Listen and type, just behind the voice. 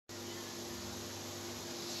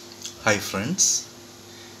Hi friends,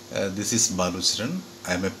 this is Balucharan.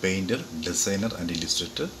 I am a painter, designer and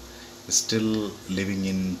illustrator still living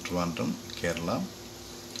in Thiruvananthapuram, Kerala.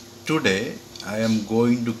 Today I am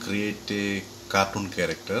going to create a cartoon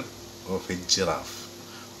character of a giraffe.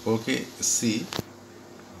 Okay, see,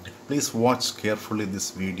 please watch carefully this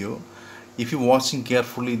video. If you watching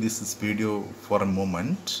carefully this video for a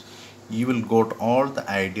moment, you will got all the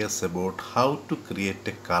ideas about how to create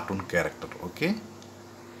a cartoon character. Okay,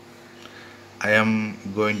 I am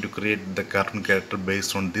going to create the cartoon character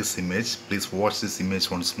based on this image. Please watch this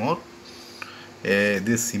image once more.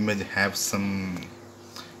 This image have some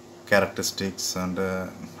characteristics and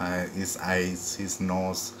his eyes, his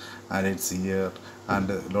nose and its ear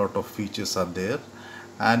and a lot of features are there,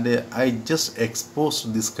 and I just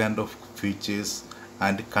exposed this kind of features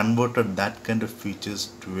and converted that kind of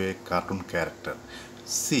features to a cartoon character.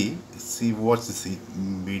 See, watch this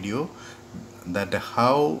video that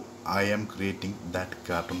how I am creating that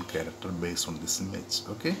cartoon character based on this image.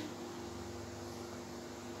 Okay,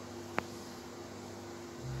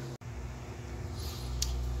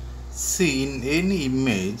 see, in any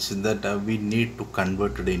image that we need to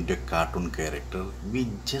convert it into a cartoon character, we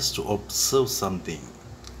just observe something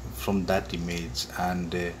from that image,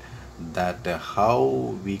 and that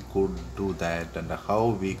how we could do that and how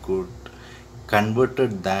we could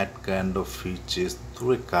converted that kind of features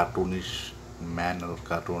through a cartoonish manner,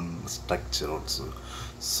 cartoon structure also.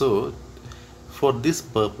 So for this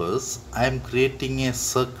purpose I am creating a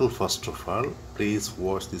circle. First of all, please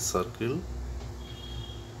watch the circle.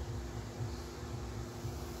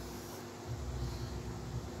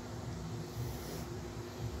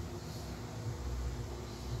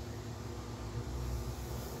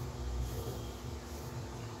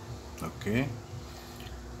 Okay,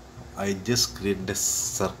 I just created a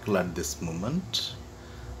circle at this moment,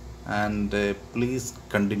 and please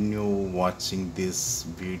continue watching this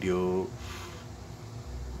video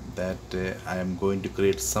that I am going to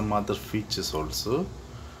create some other features also.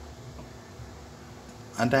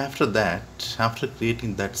 And after that, after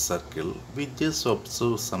creating that circle, we just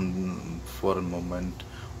observe some for a moment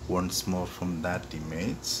once more from that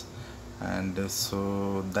image. And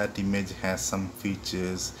so that image has some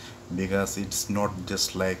features, because it's not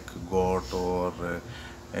just like goat or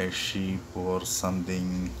a sheep or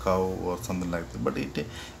something, cow or something like that, but it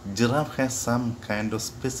giraffe has some kind of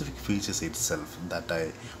specific features itself that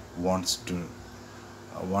I wants to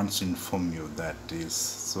wants to inform you that is.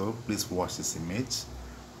 So please watch this image.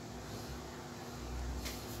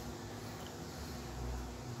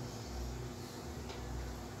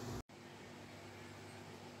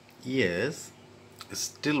 Yes,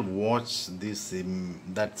 still watch this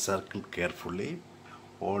that circle carefully.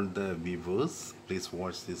 All the viewers, please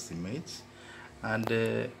watch this image,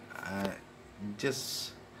 and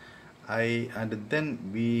just and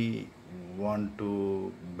then we want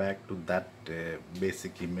to back to that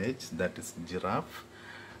basic image, that is giraffe,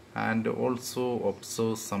 and also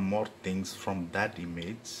observe some more things from that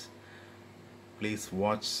image. Please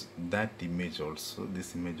watch that image also,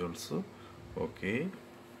 this image also. Okay,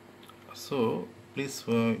 so please,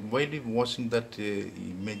 while you watching that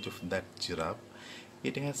image of that giraffe,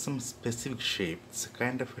 it has some specific shape. It's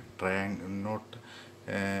kind of a triangle,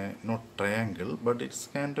 not triangle, but it's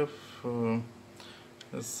kind of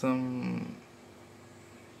some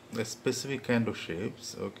a specific kind of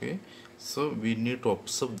shapes. Okay, so we need to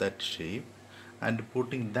observe that shape and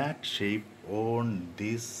putting that shape on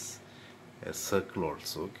this circle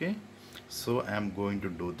also. Okay, so I am going to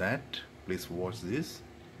do that. Please watch this.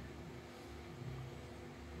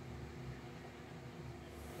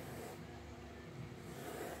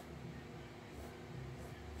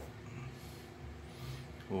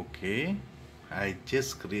 Okay, I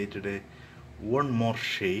just created a one more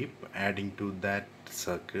shape adding to that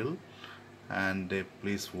circle, and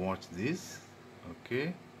please watch this.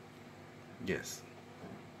 Okay, yes,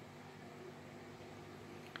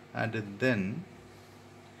 and then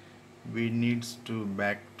we needs to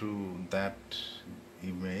back to that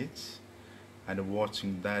image and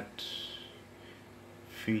watching that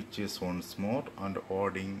features once more, and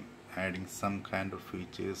adding some kind of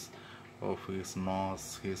features of his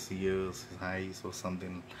nose, his ears, his eyes or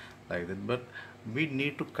something like that. But we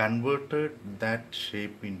need to convert that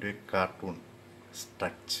shape into a cartoon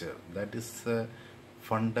structure. That is a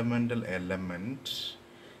fundamental element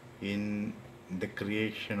in the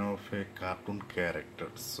creation of a cartoon character.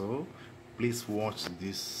 So please watch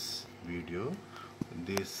this video,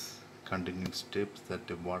 these continuing steps that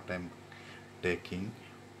what I'm taking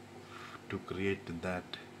to create that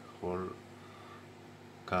whole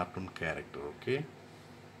cartoon character. Okay,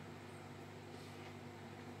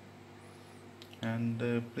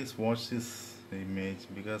 And please watch this image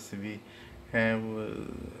because we have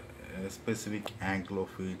a specific angle of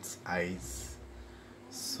its eyes.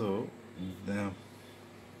 So the,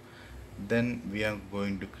 then we are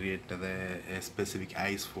going to create a specific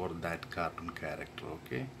eyes for that cartoon character.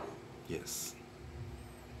 Okay, yes.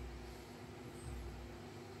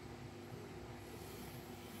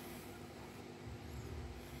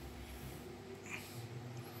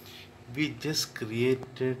 We just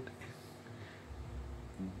created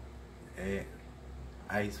a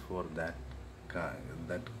eyes for that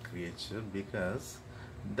creature because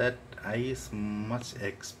that eye is much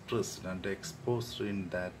expressed and exposed in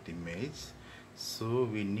that image. So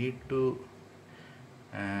we need to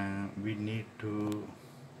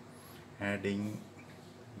adding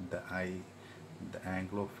the eye, the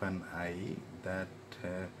angle of an eye, that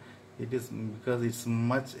it is because it's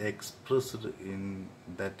much expressed in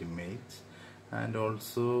that image. And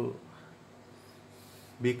also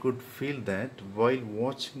we could feel that while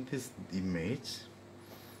watching this image,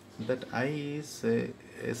 that eye is a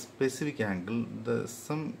specific angle. The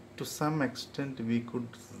some to some extent we could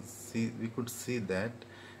see that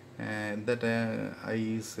eye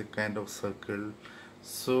is a kind of circle.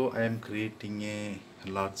 So I am creating a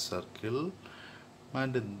large circle,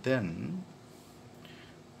 and then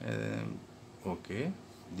okay,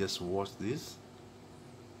 just watch this.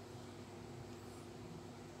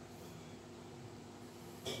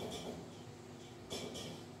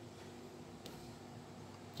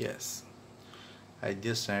 Yes, I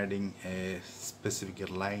just adding a specific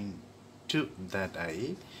line to that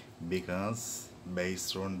eye because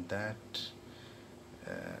based on that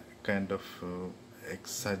kind of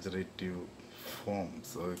exaggerative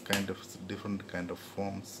forms, or kind of different kind of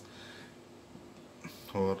forms,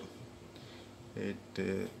 or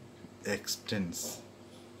it extends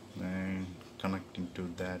and connecting to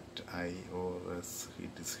that eye, or as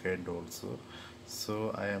it is head also.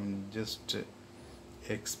 So I am just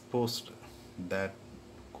exposed that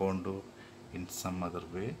contour in some other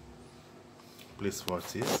way. Please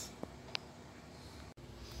watch this.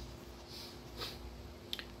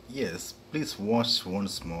 Yes, please watch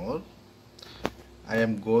once more. I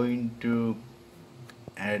am going to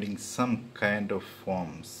adding some kind of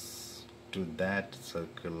forms to that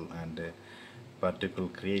circle and a particular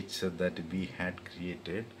creature that we had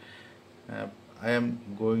created. uh, I am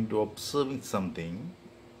going to observing something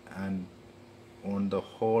and on the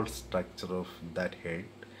whole structure of that head,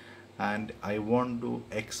 and I want to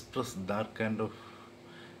express that kind of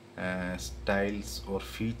styles or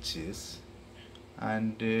features,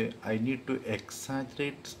 and I need to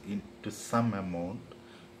exaggerate into some amount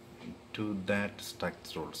to that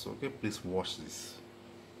structure also. Okay, please watch this.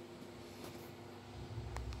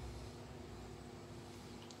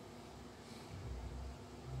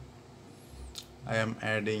 I am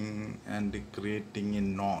adding and creating a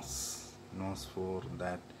nose for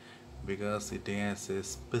that because it has a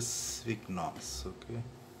specific nose. Okay,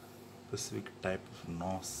 specific type of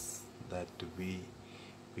nose that we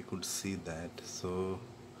could see that. So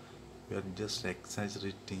we are just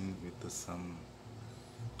exaggerating with some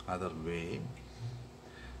other way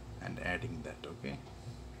and adding that. Okay,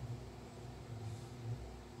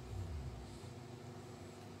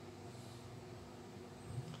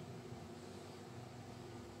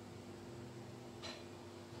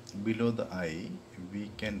 below the eye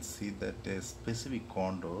we can see that a specific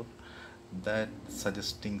contour that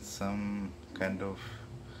suggesting some kind of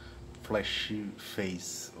fleshy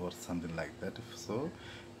face or something like that. So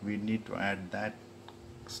we need to add that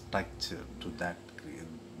structure to that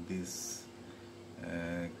this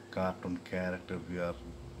cartoon character we are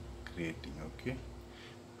creating. Okay,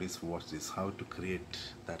 please watch this, how to create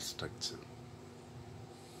that structure.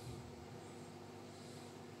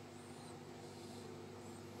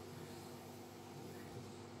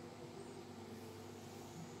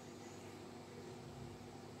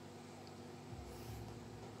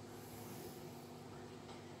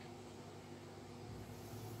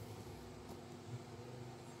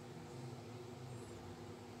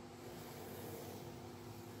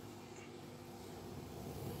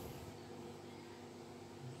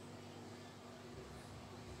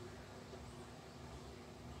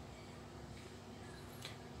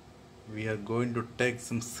 We are going to take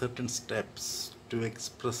some certain steps to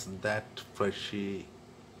express that fleshy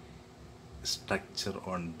structure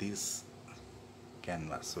on this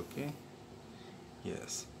canvas. Okay,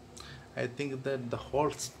 yes, I think that the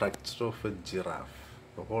whole structure of a giraffe,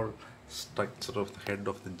 the whole structure of the head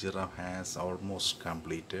of the giraffe has almost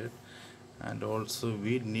completed, and also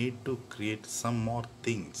we need to create some more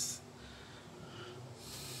things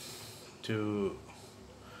to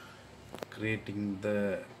creating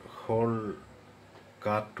the whole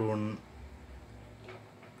cartoon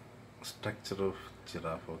structure of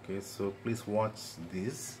giraffe. Okay, so please watch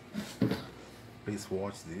this. Please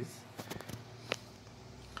watch this.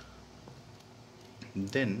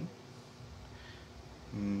 Then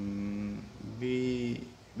mm,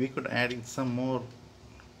 we could add in some more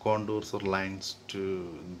contours or lines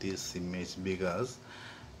to this image, because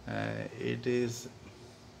uh, it is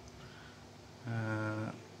uh,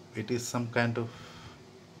 it is some kind of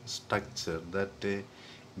structure that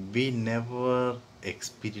we never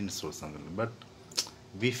experience or something, but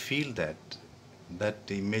we feel that that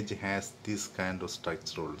image has this kind of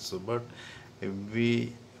structure also, but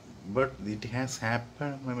we but it has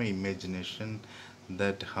happened in my imagination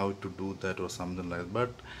that how to do that or something like that.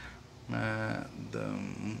 But uh, the,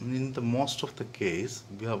 in the most of the case,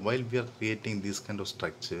 while we are creating these kind of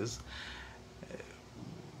structures,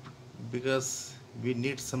 because we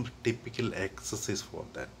need some typical exercise for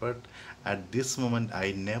that, but at this moment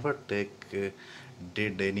I never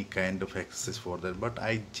did any kind of exercise for that, but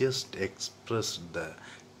I just expressed the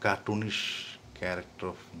cartoonish character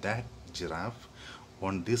of that giraffe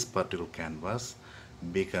on this particular canvas,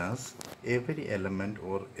 because every element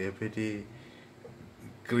or every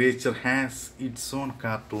creature has its own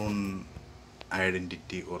cartoon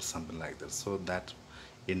identity or something like that. So that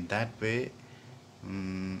in that way,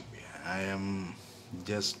 mm, I am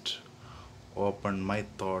just open my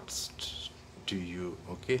thoughts to you.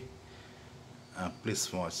 Okay,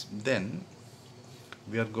 please watch. Then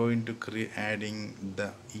we are going to create adding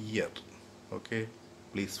the ear. Okay,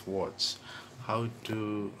 please watch how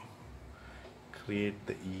to create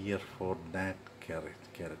the ear for that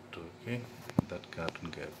character. Okay, that cartoon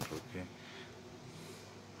character. Okay,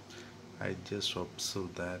 I just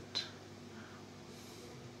observe that.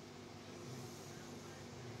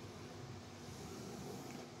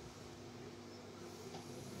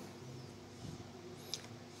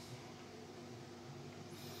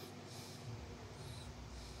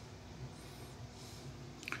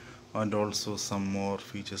 And also some more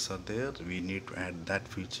features are there, we need to add that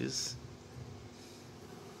features.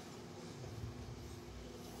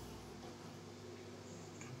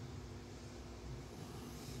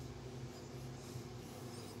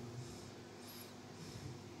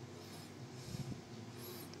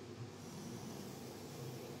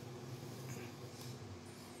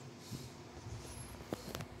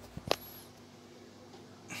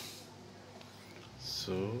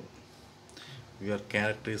 So your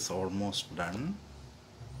character is almost done,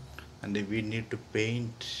 and we need to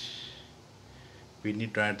paint, we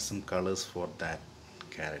need to add some colors for that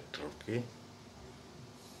character. Okay,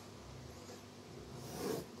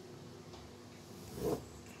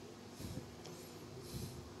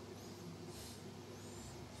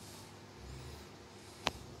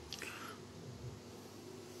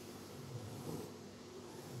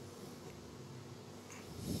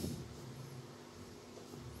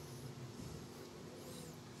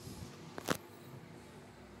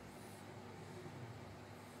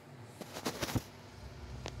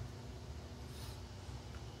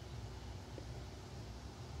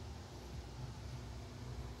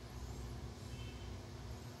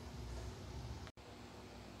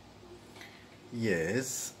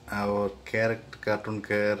 yes, our cartoon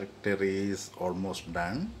character is almost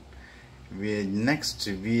done. Next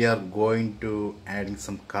we are going to adding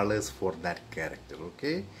some colors for that character.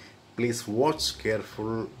 Okay, please watch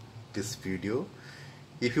careful this video.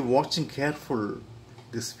 If you watching careful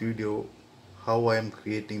this video, how I am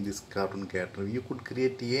creating this cartoon character, you could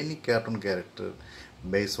create any cartoon character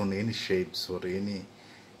based on any shapes or any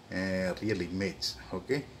real image.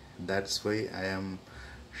 Okay, that's why I am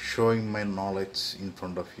showing my knowledge in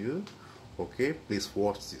front of you. Okay, please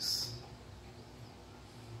watch this.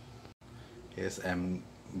 Yes, I'm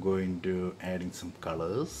going to adding some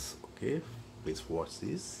colors. Okay, please watch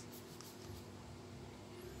this.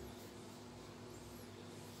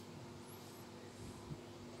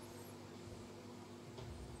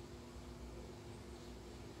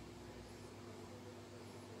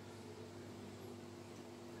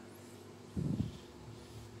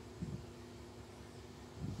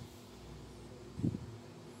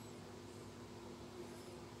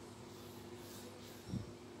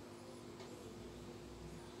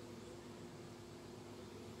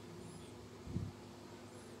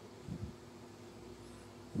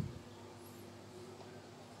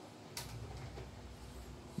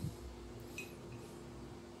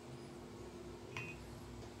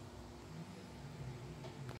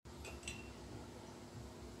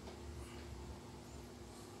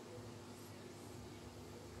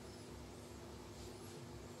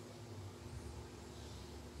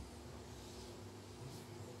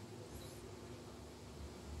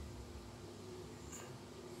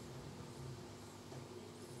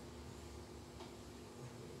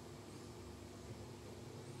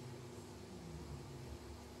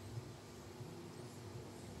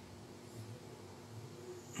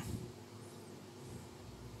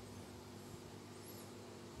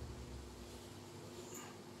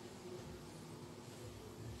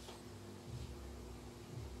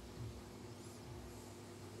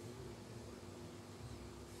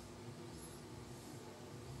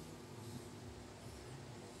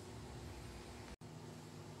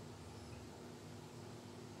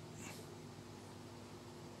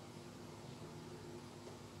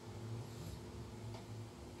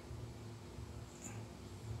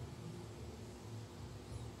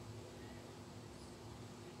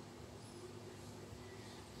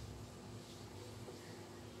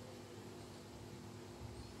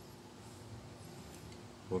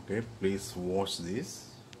 Okay, please watch this.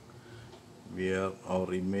 Where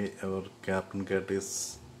our image, our cartoon cat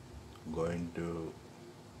is going to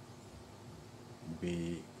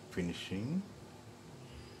be finishing.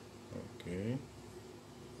 Okay.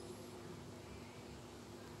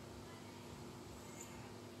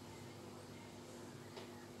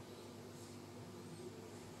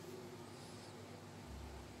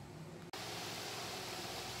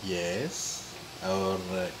 Yes, our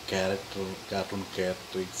cartoon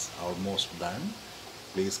character is almost done.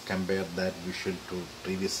 Please compare that visual to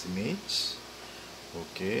previous image.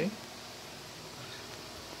 Okay,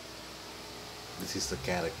 this is the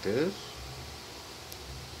character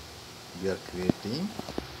we are creating,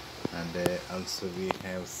 and also we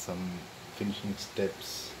have some finishing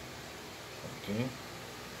steps. Okay.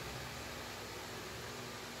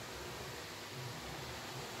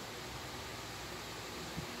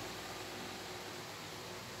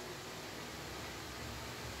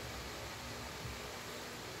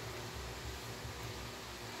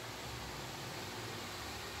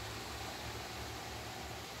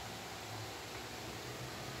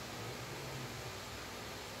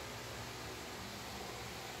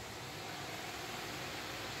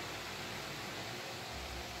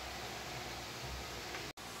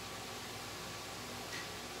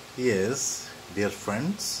 Yes, dear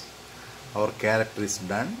friends, our character is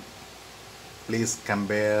done. Please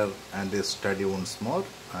compare and study once more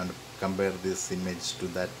and compare this image to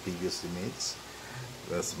that previous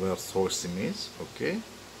image, as our source image. Okay,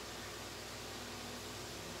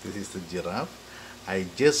 this is the giraffe. I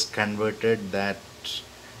just converted that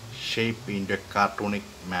shape into a cartoonic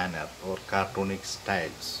manner or cartoonic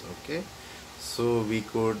styles. Okay, so we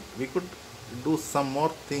could do some more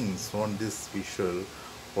things on this visual.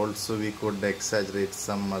 Also we could exaggerate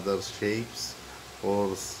some other shapes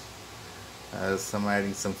or some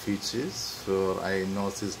adding some features. So I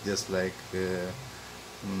nose is just like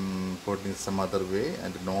put in some other way,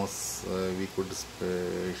 and nose we could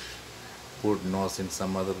put nose in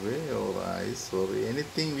some other way, or eyes or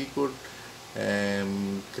anything we could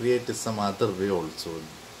create some other way also.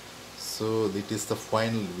 So it is the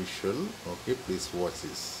final visual. Okay, please watch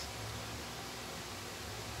this.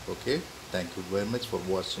 Okay, thank you very much for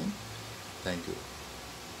watching. Thank you.